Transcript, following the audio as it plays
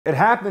It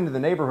happened in the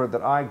neighborhood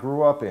that I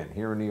grew up in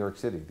here in New York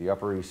City, the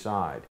Upper East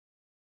Side,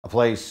 a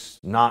place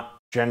not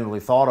generally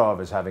thought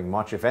of as having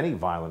much, if any,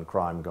 violent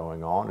crime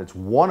going on. It's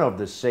one of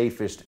the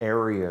safest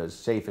areas,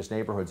 safest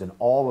neighborhoods in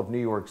all of New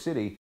York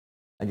City,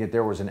 and yet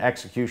there was an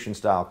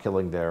execution-style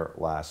killing there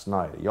last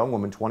night. A young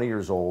woman, 20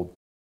 years old,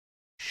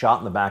 shot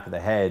in the back of the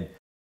head.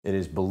 It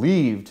is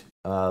believed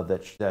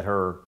that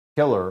her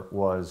killer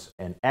was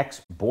an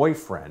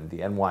ex-boyfriend. The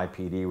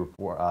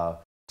NYPD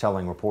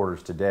telling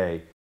reporters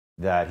today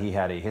that he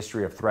had a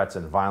history of threats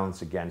and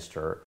violence against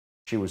her.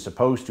 She was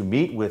supposed to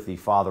meet with the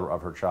father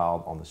of her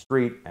child on the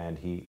street, and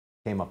he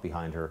came up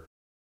behind her,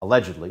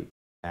 allegedly,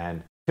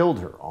 and killed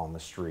her on the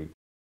street.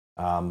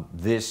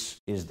 This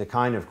is the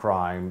kind of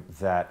crime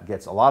that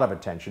gets a lot of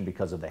attention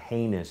because of the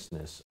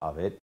heinousness of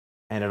it,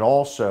 and it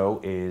also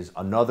is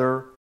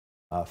another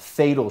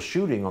fatal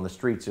shooting on the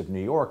streets of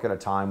New York at a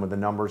time when the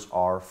numbers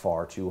are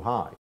far too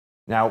high.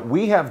 Now,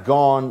 we have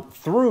gone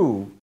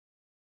through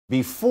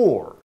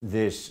before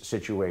this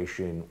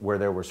situation where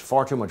there was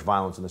far too much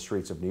violence in the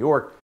streets of New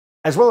York,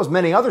 as well as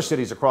many other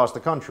cities across the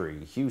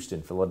country: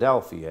 Houston,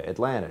 Philadelphia,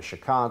 Atlanta,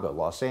 Chicago,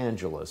 Los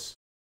Angeles,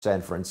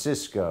 San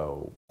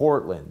Francisco,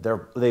 Portland.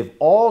 They've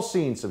all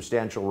seen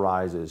substantial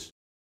rises,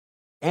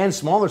 and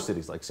smaller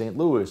cities like St.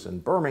 Louis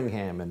and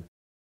Birmingham and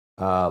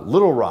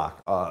Little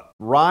Rock,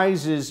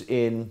 rises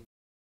in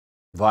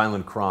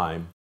violent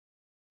crime.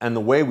 And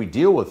the way we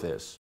deal with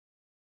this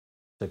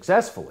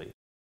successfully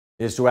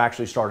is to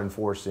actually start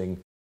enforcing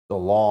the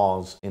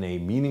laws in a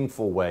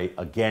meaningful way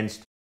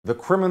against the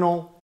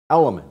criminal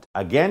element,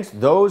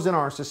 against those in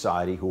our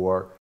society who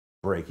are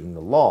breaking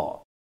the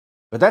law.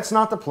 But that's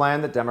not the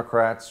plan that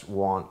Democrats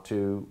want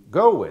to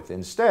go with.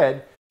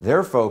 Instead,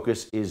 their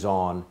focus is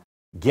on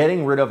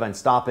getting rid of and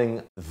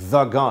stopping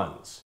the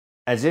guns,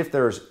 as if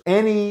there's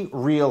any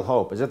real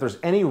hope, as if there's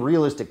any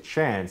realistic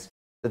chance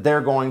that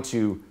they're going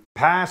to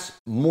pass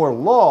more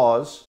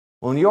laws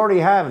when you already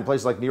have, in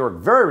places like New York,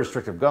 very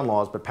restrictive gun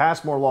laws, but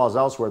pass more laws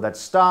elsewhere that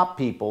stop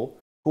people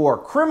who are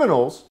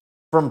criminals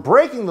from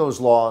breaking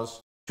those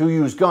laws to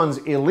use guns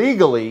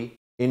illegally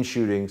in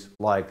shootings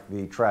like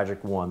the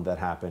tragic one that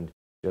happened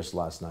just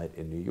last night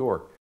in New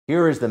York.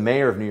 Here is the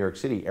mayor of New York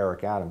City,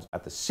 Eric Adams,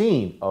 at the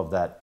scene of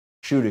that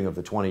shooting of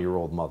the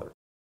 20-year-old mother.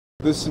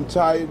 This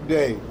entire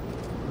day,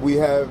 we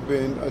have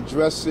been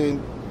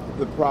addressing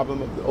the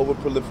problem of the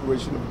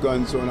overproliferation of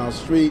guns on our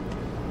street,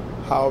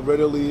 how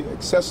readily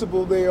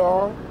accessible they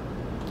are,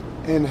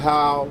 and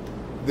how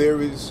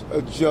there is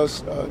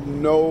just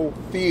no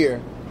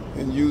fear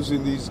in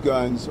using these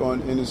guns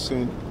on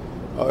innocent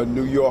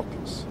New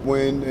Yorkers.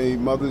 When a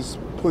mother's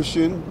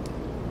pushing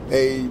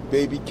a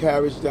baby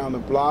carriage down the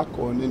block,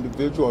 or an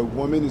individual, a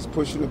woman is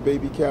pushing a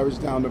baby carriage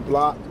down the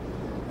block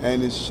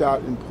and is shot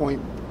in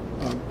point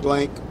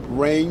blank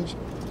range,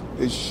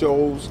 it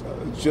shows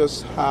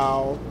just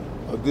how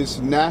this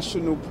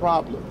national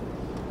problem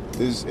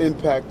is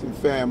impacting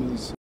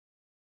families.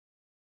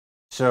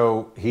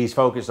 So he's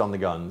focused on the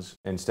guns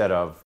instead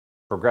of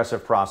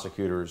progressive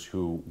prosecutors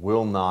who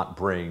will not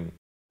bring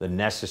the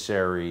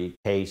necessary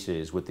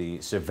cases with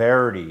the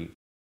severity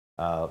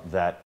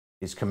that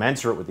is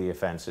commensurate with the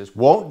offenses.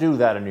 Won't do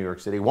that in New York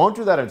City, won't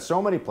do that in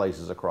so many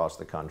places across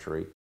the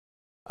country,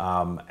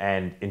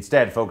 and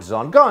instead focuses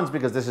on guns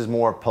because this is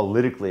more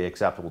politically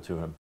acceptable to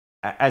him.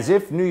 As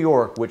if New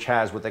York, which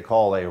has what they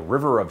call a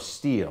river of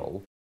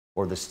steel,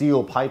 or the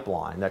steel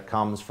pipeline that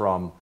comes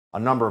from a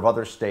number of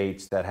other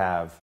states that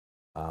have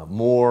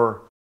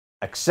more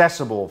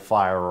accessible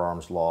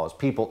firearms laws.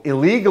 People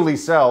illegally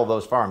sell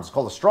those firearms. It's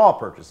called a straw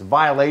purchase, a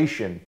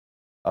violation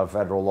of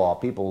federal law.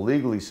 People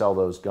illegally sell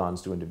those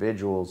guns to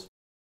individuals,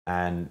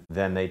 and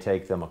then they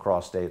take them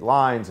across state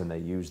lines and they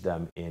use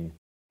them in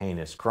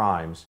heinous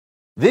crimes.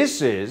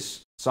 This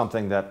is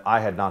something that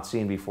I had not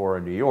seen before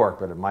in New York,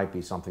 but it might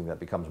be something that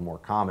becomes more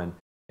common.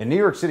 In New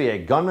York City, a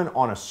gunman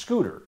on a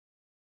scooter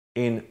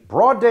in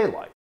broad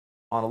daylight,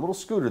 on a little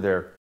scooter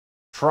there,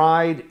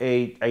 tried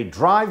a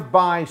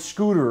drive-by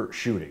scooter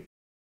shooting.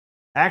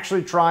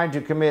 Actually tried to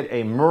commit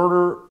a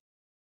murder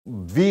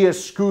via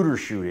scooter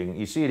shooting.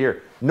 You see it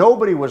here.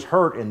 Nobody was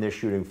hurt in this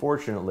shooting,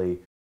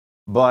 fortunately,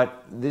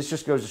 but this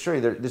just goes to show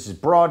you that this is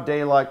broad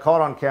daylight, caught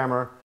on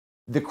camera.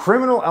 The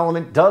criminal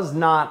element does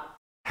not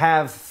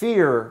have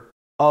fear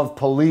of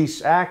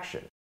police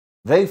action.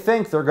 They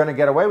think they're going to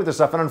get away with this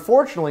stuff, and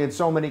unfortunately, in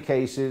so many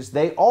cases,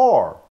 they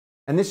are.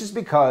 And this is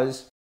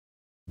because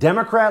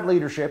Democrat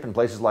leadership in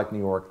places like New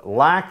York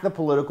lack the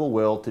political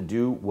will to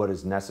do what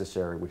is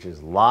necessary, which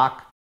is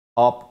lock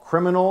up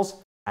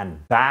criminals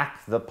and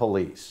back the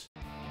police.